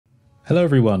Hello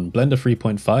everyone, Blender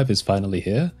 3.5 is finally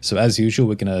here. So as usual,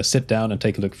 we're going to sit down and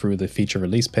take a look through the feature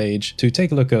release page to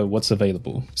take a look at what's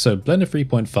available. So Blender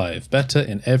 3.5, better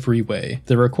in every way.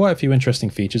 There are quite a few interesting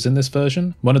features in this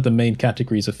version. One of the main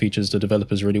categories of features the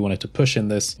developers really wanted to push in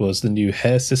this was the new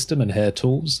hair system and hair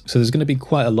tools. So there's going to be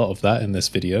quite a lot of that in this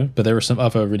video, but there are some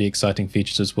other really exciting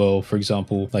features as well. For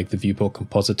example, like the Viewport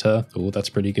Compositor. Oh, that's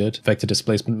pretty good. Vector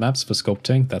displacement maps for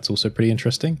sculpting. That's also pretty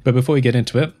interesting. But before we get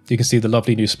into it, you can see the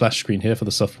lovely new splash screen here for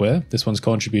the software. This one's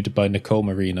contributed by Nicole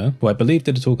Marina, who I believe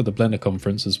did a talk at the Blender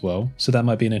conference as well, so that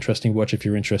might be an interesting watch if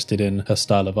you're interested in her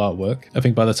style of artwork. I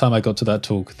think by the time I got to that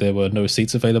talk there were no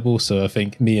seats available, so I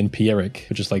think me and Pierrick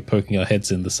were just like poking our heads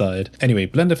in the side. Anyway,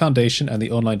 Blender Foundation and the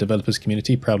online developers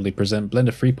community proudly present Blender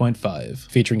 3.5,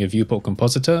 featuring a Viewport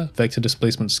Compositor, vector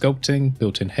displacement sculpting,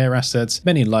 built-in hair assets,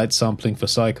 many light sampling for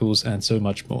cycles, and so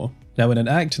much more. Now, in an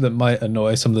act that might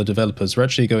annoy some of the developers, we're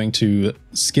actually going to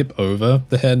skip over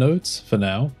the hair nodes for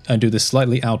now and do this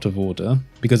slightly out of order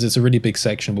because it's a really big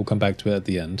section. We'll come back to it at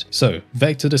the end. So,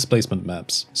 vector displacement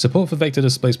maps. Support for vector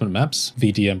displacement maps,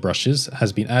 VDM brushes,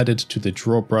 has been added to the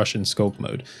draw brush in sculpt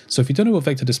mode. So if you don't know what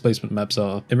vector displacement maps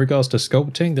are, in regards to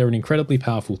sculpting, they're an incredibly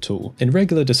powerful tool. In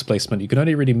regular displacement, you can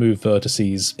only really move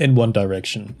vertices in one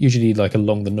direction, usually like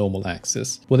along the normal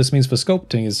axis. What this means for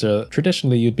sculpting is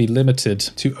traditionally you'd be limited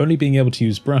to only being able to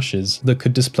use brushes that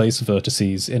could displace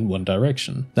vertices in one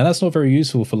direction. Now that's not very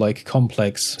useful for like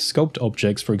complex sculpt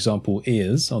objects, for example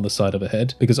ears on the side of a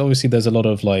head, because obviously there's a lot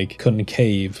of like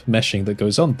concave meshing that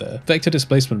goes on there. Vector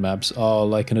displacement maps are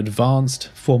like an advanced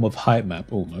form of height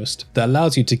map almost, that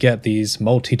allows you to get these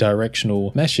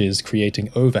multi-directional meshes creating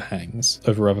overhangs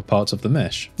over other parts of the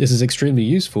mesh. This is extremely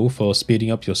useful for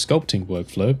speeding up your sculpting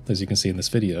workflow, as you can see in this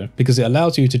video, because it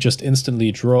allows you to just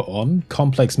instantly draw on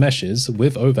complex meshes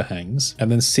with overhangs and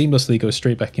then seamlessly go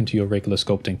straight back into your regular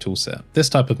sculpting toolset. This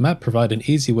type of map provides an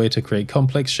easy way to create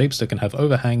complex shapes that can have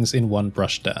overhangs in one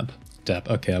brush dab.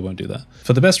 Okay, I won't do that.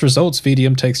 For the best results,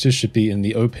 VDM textures should be in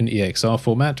the OpenEXR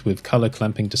format with color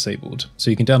clamping disabled. So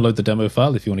you can download the demo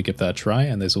file if you want to give that a try,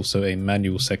 and there's also a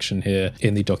manual section here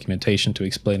in the documentation to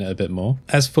explain it a bit more.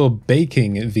 As for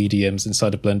baking VDMs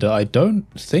inside of Blender, I don't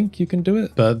think you can do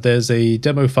it, but there's a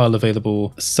demo file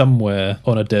available somewhere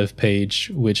on a dev page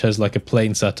which has like a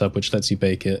plain setup which lets you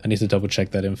bake it. I need to double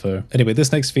check that info. Anyway,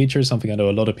 this next feature is something I know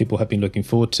a lot of people have been looking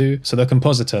forward to. So the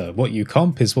compositor, what you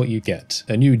comp is what you get.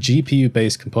 A new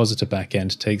GPU-based compositor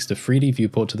backend takes the 3D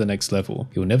viewport to the next level.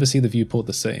 You'll never see the viewport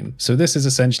the same. So this is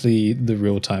essentially the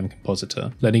real-time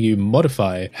compositor, letting you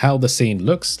modify how the scene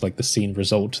looks, like the scene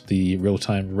result, the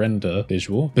real-time render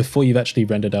visual, before you've actually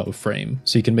rendered out a frame.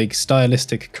 So you can make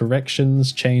stylistic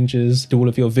corrections, changes, do all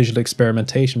of your visual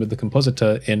experimentation with the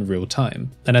compositor in real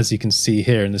time. And as you can see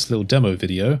here in this little demo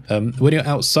video, when you're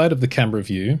outside of the camera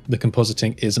view, the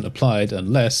compositing isn't applied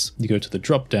unless you go to the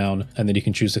drop down, and then you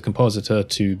can choose the compositor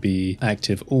to be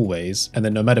active always, and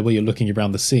then no matter where you're looking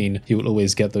around the scene, you will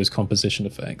always get those composition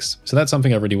effects. So that's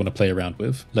something I really want to play around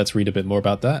with. Let's read a bit more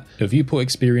about that. A viewport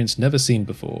experience never seen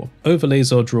before.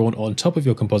 Overlays are drawn on top of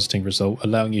your compositing result,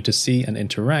 allowing you to see and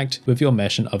interact with your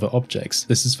mesh and other objects.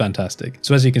 This is fantastic.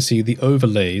 So as you can see, the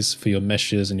overlays for your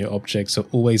meshes and your objects are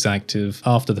always active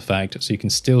after the fact, so you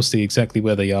can still see exactly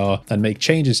where they are and make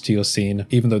changes to your scene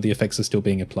even though the effects are still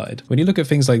being applied. When you look at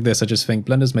things like this, I just think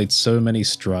Blender's made so many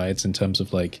strides in terms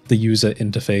of like the user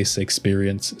interface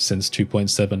experience since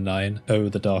 2.79. Oh,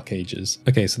 the dark ages.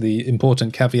 Okay, so the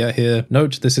important caveat here.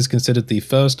 Note, this is considered the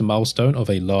first milestone of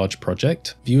a large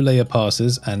project. View layer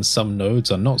passes and some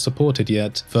nodes are not supported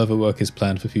yet. Further work is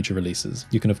planned for future releases.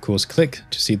 You can of course click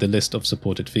to see the list of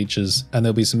supported features, and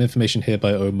there'll be some information here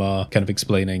by Omar kind of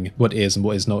explaining what is and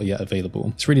what is not yet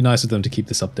available. It's really nice of them to keep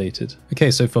this updated.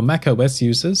 Okay, so for Mac OS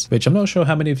users, which I'm not sure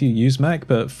how many of you use Mac,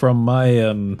 but from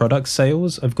my product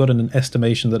sales, I've gotten an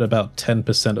estimation that about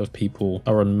 10% of people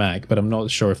are on Mac, but I'm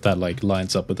not sure if that like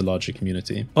lines up with the larger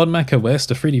community. On Mac OS,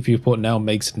 the 3D viewport now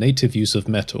makes native use of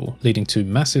metal, leading to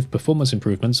massive performance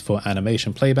improvements for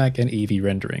animation playback and Eevee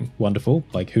rendering. Wonderful,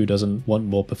 like who doesn't want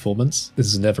more performance? This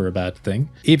is never a bad thing.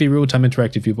 Eevee real-time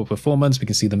interactive viewport performance, we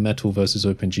can see the metal versus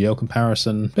OpenGL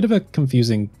comparison. Bit of a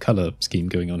confusing color scheme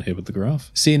going on here with the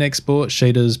graph. Scene export,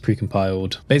 shaders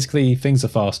precompiled. Basically, things are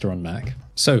faster on Mac.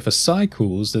 So for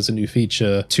cycles, there's a new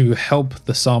feature to help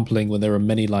the sampling when there are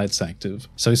many lights active.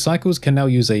 So Cycles can now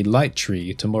use a light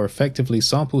tree to more effectively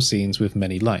sample scenes with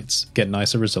many lights, get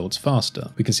nicer results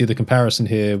faster. We can see the comparison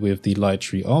here with the light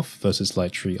tree off versus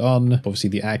light tree on. Obviously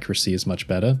the accuracy is much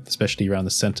better, especially around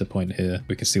the center point here.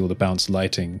 We can see all the bounce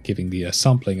lighting giving the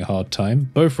sampling a hard time.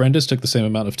 Both renders took the same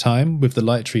amount of time. With the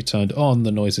light tree turned on,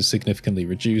 the noise is significantly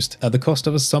reduced at the cost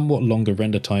of a somewhat longer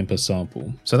render time per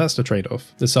sample. So that's the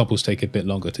trade-off. The samples take a bit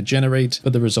longer to generate,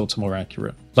 but the results are more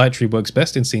accurate. Light tree works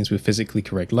best in scenes with physically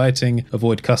correct lighting.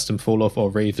 Avoid custom fall-off or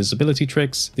ray visibility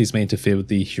tricks. These may interfere with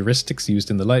the heuristics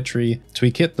used in the light tree.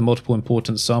 Tweak it, the multiple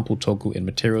important sample toggle in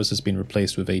materials has been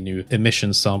replaced with a new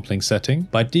emission sampling setting.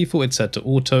 By default it's set to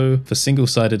auto. For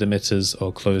single-sided emitters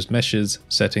or closed meshes,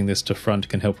 setting this to front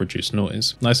can help reduce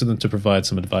noise. Nice of them to provide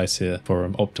some advice here for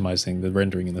optimizing the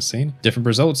rendering in the scene. Different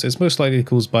results is most likely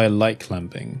caused by light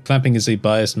clamping. Clamping is a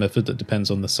biased method that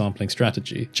depends on the sampling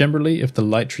strategy. Generally, if the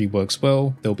light tree works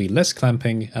well, there will be less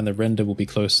clamping and the render will be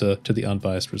closer to the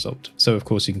unbiased result. So of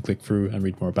course you can click through and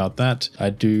read more about that. I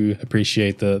do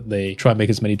appreciate that they try and make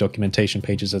as many documentation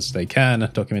pages as they can.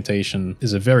 Documentation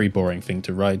is a very boring thing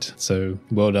to write, so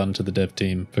well done to the dev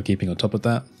team for keeping on top of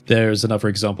that. There's another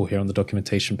example here on the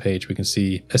documentation page. We can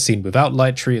see a scene without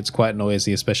light tree. It's quite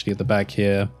noisy, especially at the back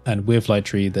here. And with light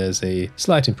tree, there's a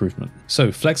slight improvement.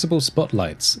 So flexible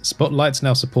spotlights. Spotlights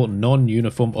now support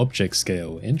non-uniform object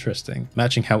scale. Interesting.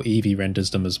 Matching how Eevee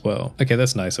renders them as well. Okay,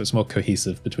 that's nice. So it's more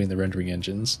cohesive between the rendering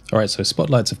engines. All right, so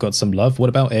spotlights have got some love. What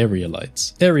about area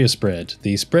lights? Area spread.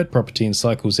 The spread property in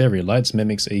Cycles area lights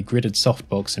mimics a gridded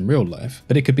softbox in real life,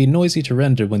 but it could be noisy to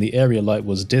render when the area light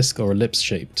was disc or ellipse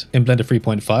shaped. In Blender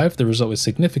 3.5, the result is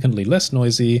significantly less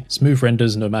noisy, smooth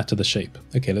renders no matter the shape.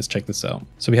 Okay, let's check this out.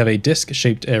 So we have a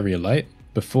disc-shaped area light,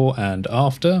 before and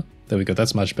after. There we go,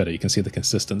 that's much better. You can see the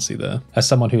consistency there. As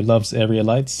someone who loves area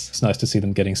lights, it's nice to see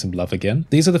them getting some love again.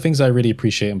 These are the things I really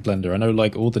appreciate in Blender. I know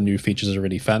like all the new features are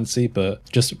really fancy, but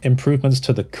just improvements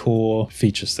to the core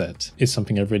feature set is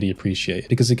something I really appreciate.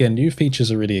 Because again, new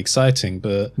features are really exciting,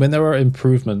 but when there are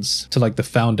improvements to like the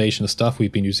foundation of stuff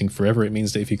we've been using forever, it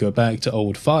means that if you go back to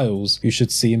old files, you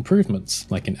should see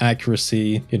improvements, like in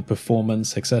accuracy, in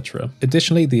performance, etc.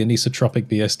 Additionally, the anisotropic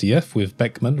BSDF with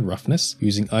Beckman roughness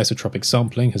using isotropic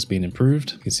sampling has been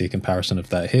improved. You can see a comparison of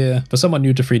that here. For someone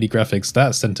new to 3D graphics,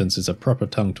 that sentence is a proper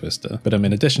tongue twister. But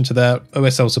in addition to that,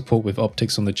 OSL support with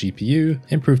optics on the GPU,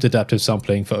 improved adaptive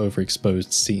sampling for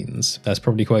overexposed scenes. That's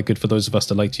probably quite good for those of us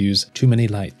that like to use too many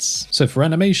lights. So for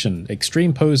animation,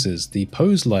 extreme poses, the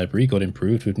pose library got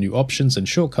improved with new options and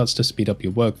shortcuts to speed up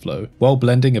your workflow. While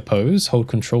blending a pose, hold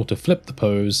Control to flip the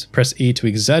pose, press E to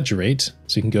exaggerate,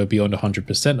 so you can go beyond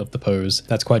 100% of the pose.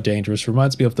 That's quite dangerous.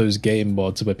 Reminds me of those game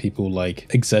mods where people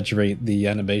like exaggerate the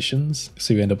animations,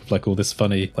 so you end up with like all this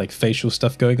funny like facial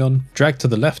stuff going on. Drag to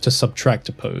the left to subtract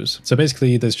a pose. So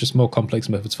basically there's just more complex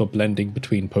methods for blending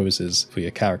between poses for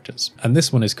your characters. And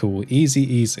this one is called Easy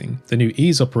Easing. The new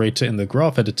ease operator in the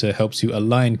graph editor helps you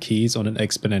align keys on an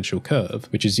exponential curve,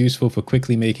 which is useful for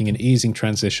quickly making an easing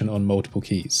transition on multiple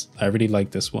keys. I really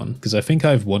like this one because I think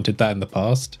I've wanted that in the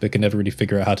past, but can never really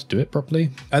figure out how to do it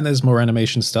properly. And there's more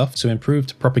animation stuff. So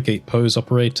improved propagate pose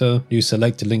operator, new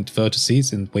select linked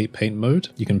vertices in weight paint mode.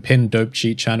 You can pin dope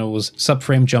cheat channels,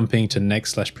 subframe jumping to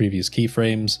next/previous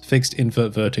keyframes, fixed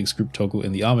invert vertex group toggle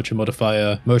in the armature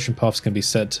modifier, motion paths can be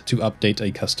set to update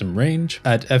a custom range,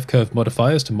 add F-curve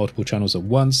modifiers to multiple channels at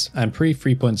once, and pre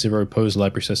 3.0 pose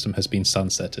library system has been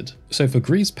sunsetted. So for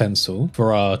Grease Pencil,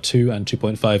 for our 2 and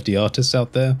 2.5D artists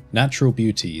out there, Natural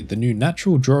Beauty, the new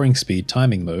natural drawing speed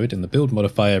timing mode in the build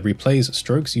modifier replays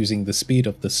strokes using the speed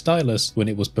of the stylus when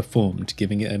it was performed,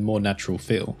 giving it a more natural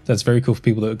feel. That's very cool for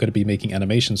people that are going to be making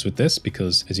animations with this,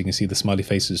 because as you can see the smiley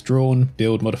face is drawn,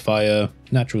 build modifier,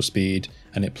 natural speed,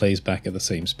 and it plays back at the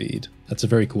same speed. That's a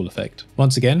very cool effect.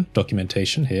 Once again,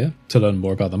 documentation here to learn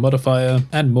more about the modifier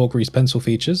and more Grease Pencil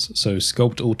features. So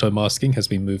Sculpt auto masking has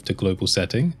been moved to global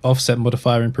setting, offset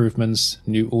modifier improvements,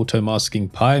 new auto masking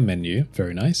pie menu,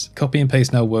 very nice. Copy and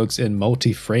paste now works in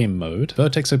multi-frame mode,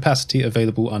 vertex opacity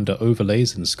available under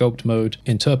overlays in sculpt mode,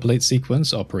 interpolate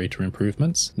sequence operator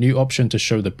improvements, new option to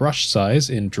show the brush size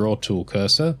in draw tool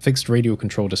cursor, fixed radial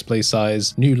control display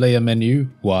size, new layer menu,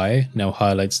 Y now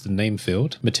highlights the name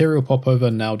field, material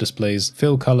popover now displays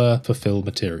fill color for fill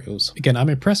materials. Again, I'm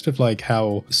impressed with like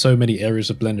how so many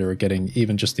areas of Blender are getting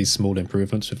even just these small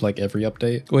improvements with like every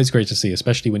update. Always great to see,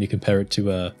 especially when you compare it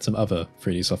to some other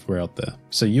 3D software out there.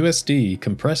 So USD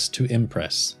compress to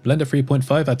impress. Blender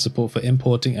 3.5 adds support for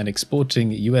importing and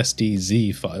exporting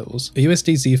USD-Z files. A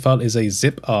USD-Z file is a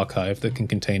zip archive that can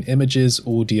contain images,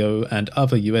 audio, and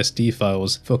other USD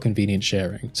files for convenient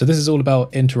sharing. So this is all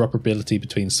about interoperability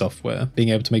between software, being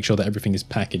able to make sure that everything everything is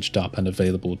packaged up and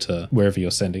available to wherever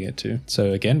you're sending it to.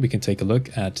 So again, we can take a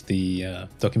look at the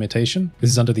documentation. This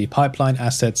is under the pipeline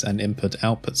assets and input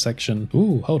output section.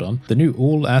 Ooh, hold on. The new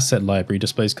all asset library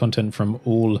displays content from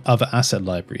all other asset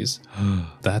libraries.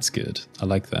 That's good. I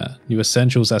like that. New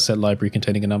essentials asset library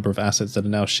containing a number of assets that are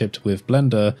now shipped with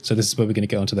Blender. So this is where we're going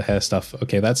to get onto the hair stuff.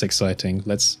 Okay, that's exciting.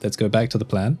 Let's go back to the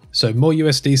plan. So more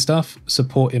USD stuff,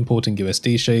 support importing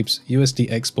USD shapes,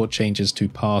 USD export changes to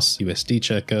parse USD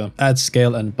checker, add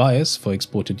scale and bias for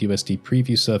exported USD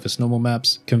preview surface normal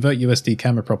maps, convert USD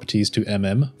camera properties to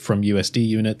from USD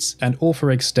units, and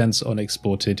author extents on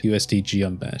exported USD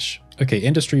geomesh. Okay,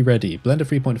 industry ready. Blender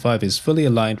 3.5 is fully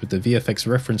aligned with the VFX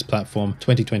Reference Platform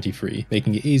 2023,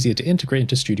 making it easier to integrate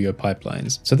into studio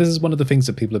pipelines. So this is one of the things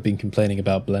that people have been complaining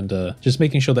about Blender, just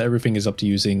making sure that everything is up to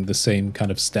using the same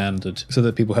kind of standard so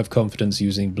that people have confidence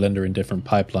using Blender in different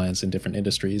pipelines in different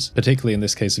industries, particularly in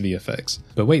this case VFX.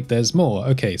 But wait, there's more.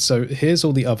 Okay, so here's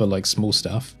all the other like small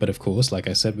stuff, but of course, like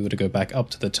I said, we want to go back up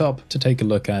to the top to take a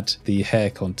look at the hair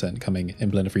content coming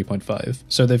in Blender 3.5.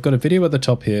 So they've got a video at the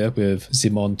top here with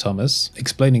Simon Thomas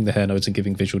explaining the hair nodes and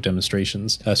giving visual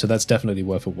demonstrations, so that's definitely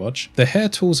worth a watch. The hair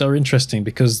tools are interesting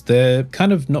because they're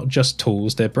kind of not just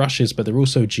tools, they're brushes, but they're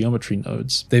also geometry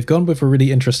nodes. They've gone with a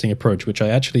really interesting approach, which I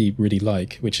actually really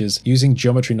like, which is using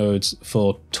geometry nodes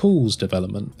for tools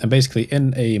development. And basically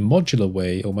in a modular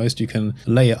way, almost, you can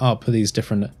layer up these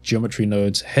different geometry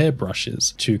nodes hair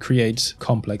brushes to create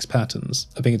complex patterns.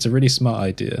 I think it's a really smart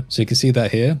idea. So you can see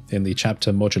that here in the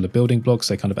chapter modular building blocks,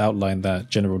 they kind of outline that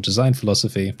general design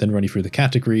philosophy, then run you through the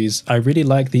categories. I really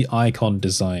like the icon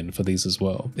design for these as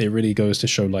well. It really goes to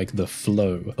show like the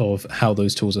flow of how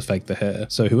those tools affect the hair.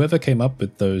 So whoever came up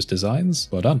with those designs,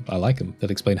 well done. I like them. That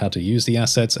explain how to use the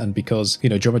assets, and because, you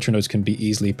know, geometry nodes can be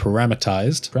easily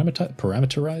parameterized.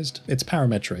 It's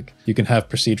parametric. You can have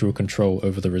procedural control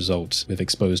over the result with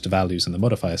exposed values in the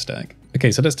modifier stack.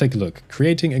 Okay, so let's take a look.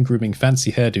 Creating and grooming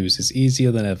fancy hairdos is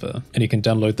easier than ever, and you can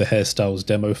download the hairstyles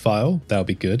demo file. That'll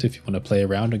be good if you want to play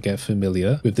around and get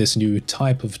familiar with this new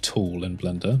type of tool in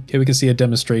Blender. Here we can see a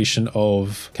demonstration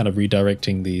of kind of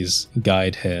redirecting these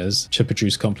guide hairs to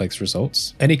produce complex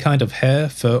results. Any kind of hair,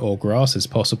 fur, or grass is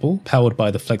possible, powered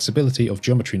by the flexibility of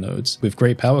geometry nodes. With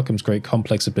great power comes great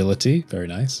complexability. Very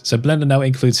nice. So Blender now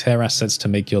includes hair assets to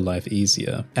make your life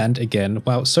easier. And again,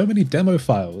 wow, so many demo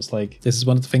files. Like, this is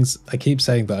one of the things I keep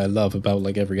saying that I love about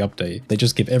like every update. They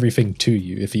just give everything to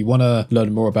you. If you want to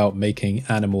learn more about making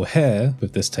animal hair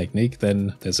with this technique,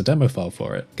 then there's a demo file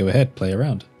for it. Go ahead, play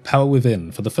around. Power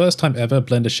within. For the first time ever,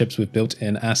 Blender ships with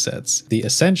built-in assets. The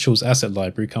Essentials asset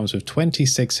library comes with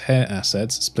 26 hair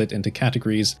assets split into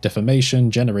categories: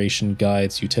 deformation, generation,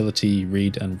 guides, utility,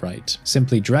 read, and write.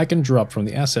 Simply drag and drop from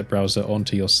the asset browser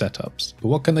onto your setups. But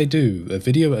what can they do? A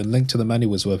video and link to the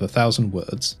manual is worth 1,000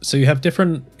 words. So you have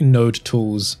different node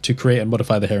tools to create and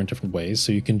modify the hair in different ways.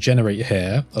 So you can generate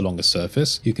hair along a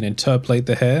surface. You can interpolate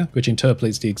the hair, which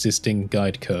interpolates the existing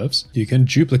guide curves. You can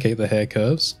duplicate the hair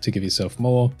curves to give yourself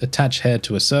more. Attach hair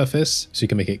to a surface, so you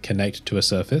can make it connect to a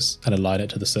surface and align it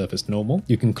to the surface normal.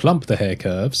 You can clump the hair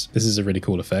curves. This is a really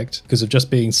cool effect. Because of just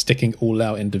being sticking all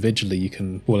out individually, you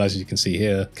can, well, as you can see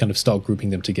here, kind of start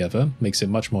grouping them together. Makes it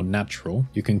much more natural.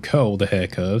 You can curl the hair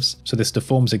curves. So this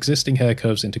deforms existing hair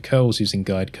curves into curls using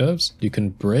guide curves. You can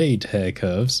braid hair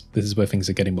curves. This is where things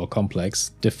are getting more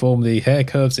complex. Deform the hair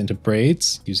curves into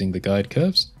braids using the guide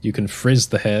curves. You can frizz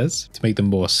the hairs to make them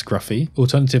more scruffy.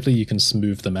 Alternatively, you can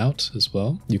smooth them out as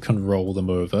well. You can roll them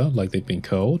over like they've been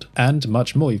curled, and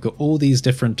much more. You've got all these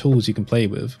different tools you can play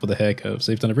with for the hair curves.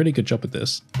 They've done a really good job with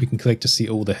this. We can click to see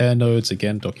all the hair nodes,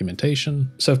 again,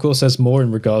 documentation. So of course there's more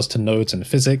in regards to nodes and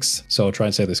physics, so I'll try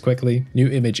and say this quickly. New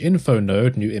image info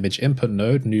node, new image input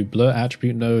node, new blur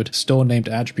attribute node, store named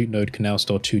attribute node can now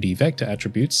store 2D vector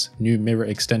attributes, new mirror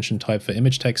extension type for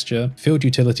image texture, field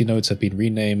utility nodes have been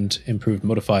renamed, improved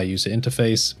modifier user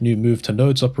interface, new move to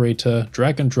nodes operator,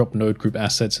 drag and drop node group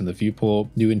assets in the viewport,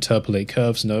 new interpolate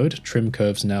curves node, trim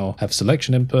curves now have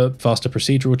selection input, faster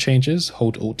procedural changes,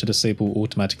 hold Alt to disable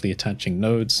automatically attaching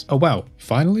nodes. Oh wow,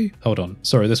 finally? Hold on,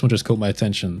 sorry, this one just caught my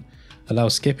attention. Allow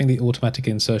skipping the automatic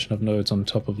insertion of nodes on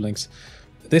top of links.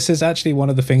 This is actually one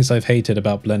of the things I've hated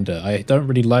about Blender. I don't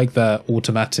really like that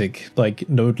automatic like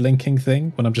node linking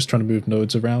thing when I'm just trying to move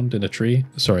nodes around in a tree.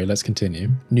 Sorry, let's continue.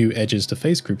 New edges to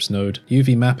face groups node.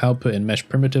 UV map output in mesh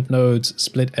primitive nodes.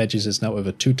 Split edges is now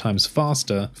over 2 times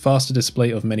faster. Faster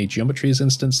display of many geometries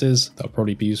instances. That'll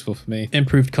probably be useful for me.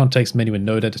 Improved context menu in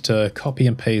node editor. Copy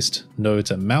and paste nodes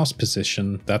at mouse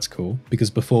position. That's cool, because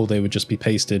before they would just be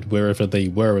pasted wherever they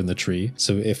were in the tree.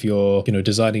 So if you're,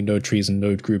 designing node trees and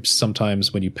node groups,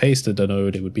 sometimes when when you pasted a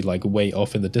node, it would be like way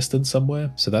off in the distance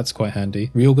somewhere. So that's quite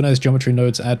handy. Reorganize geometry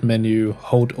nodes, add menu,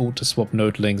 hold Alt to swap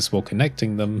node links while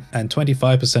connecting them, and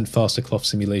 25% faster cloth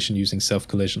simulation using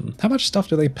self-collision. How much stuff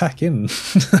do they pack in?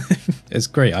 It's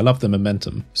great. I love the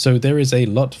momentum. So there is a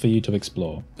lot for you to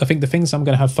explore. I think the things I'm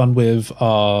going to have fun with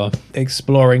are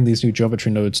exploring these new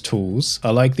geometry nodes tools.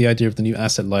 I like the idea of the new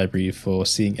asset library for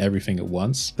seeing everything at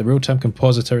once. The real-time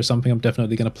compositor is something I'm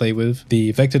definitely going to play with.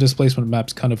 The vector displacement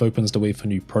maps kind of opens the way for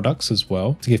new products as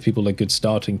well, to give people like good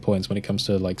starting points when it comes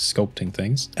to like sculpting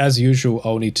things. As usual,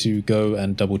 I'll need to go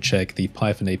and double check the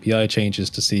Python API changes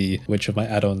to see which of my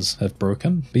add-ons have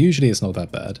broken, but usually it's not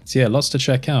that bad. So yeah, lots to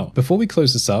check out. Before we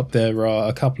close this up, there are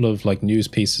a couple of like news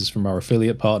pieces from our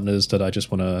affiliate partners that I just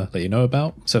want to let you know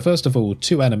about. So first of all,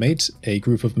 2Animate, a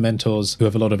group of mentors who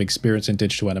have a lot of experience in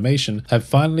digital animation, have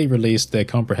finally released their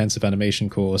comprehensive animation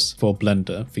course for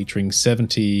Blender, featuring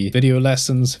 70 video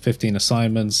lessons, 15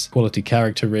 assignments, quality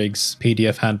character rigs,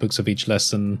 PDF handbooks of each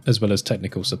lesson, as well as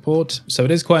technical support. So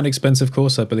it is quite an expensive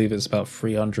course. I believe it's about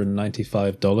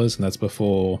 $395, and that's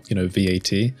before,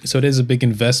 VAT. So it is a big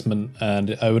investment,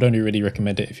 and I would only really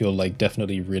recommend it if you're like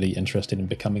definitely really interested in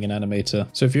becoming an animator.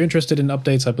 So if you're interested in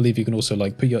updates, I believe you can also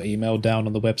like put your email down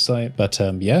on the website. But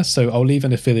yeah, so I'll leave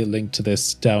an affiliate link to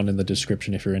this down in the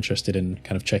description if you're interested in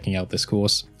kind of checking out this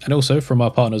course. And also from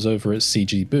our partners over at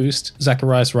CG Boost,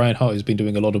 Zacharias Reinhardt, who's been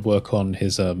doing a lot of work on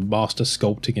his Master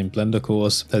Sculpting in Blender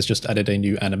course, has just added a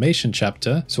new animation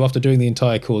chapter. So after doing the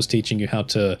entire course teaching you how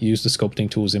to use the sculpting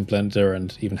tools in Blender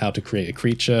and even how to create a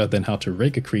creature, then how to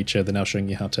rig a creature, they're now showing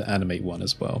you how to animate one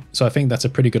as well. So I think that's a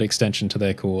pretty good extension to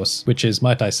their course, which is,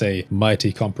 might I say,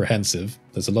 mighty comprehensive.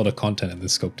 There's a lot of content in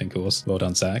this sculpting course. Well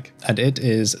done, Zach. And it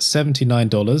is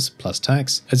 $79 plus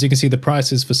tax. As you can see, the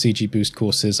prices for CG Boost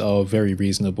courses are very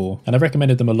reasonable, and I've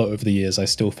recommended them a lot over the years. I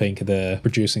still think they're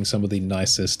producing some of the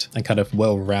nicest and kind of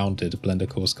well-rounded Blender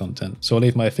course content. So I'll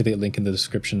leave my affiliate link in the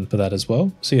description for that as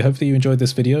well. So yeah, hopefully you enjoyed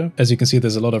this video. As you can see,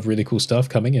 there's a lot of really cool stuff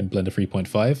coming in Blender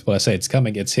 3.5. Well, I say it's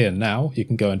coming, it's here now. You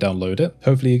can go and download it.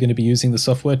 Hopefully you're going to be using the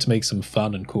software to make some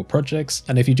fun and cool projects.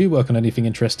 And if you do work on anything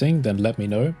interesting, then let me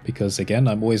know, because again,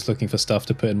 I'm always looking for stuff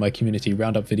to put in my community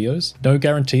roundup videos. No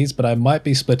guarantees, but I might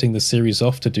be splitting the series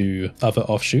off to do other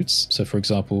offshoots. So for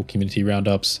example, community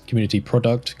roundups, community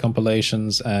product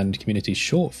compilations, and community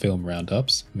short film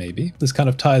roundups, maybe. This kind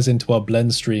of ties into our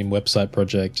Blendstream website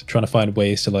project, trying to find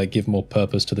ways to like give more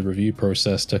purpose to the review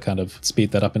process to kind of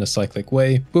speed that up in a cyclic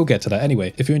way. We'll get to that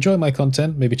anyway. If you enjoy my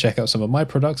content, maybe check out some of my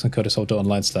products on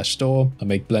codasol.online/store. I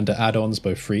make Blender add-ons,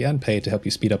 both free and paid, to help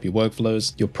you speed up your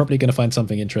workflows. You're probably going to find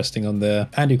something interesting on there,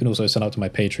 and you can also sign up to my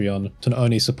Patreon to not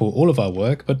only support all of our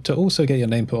work, but to also get your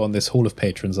name put on this Hall of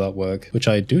Patrons artwork, which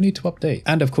I do need to update.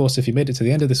 And of course, if you made it to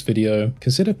the end of this video,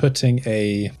 consider putting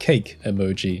a cake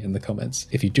emoji in the comments.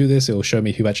 If you do this, it will show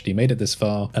me who actually made it this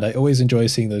far, and I always enjoy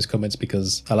seeing those comments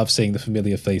because I love seeing the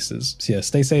familiar faces. So yeah,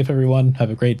 stay safe everyone, have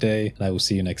a great day, and I will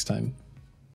see you next time.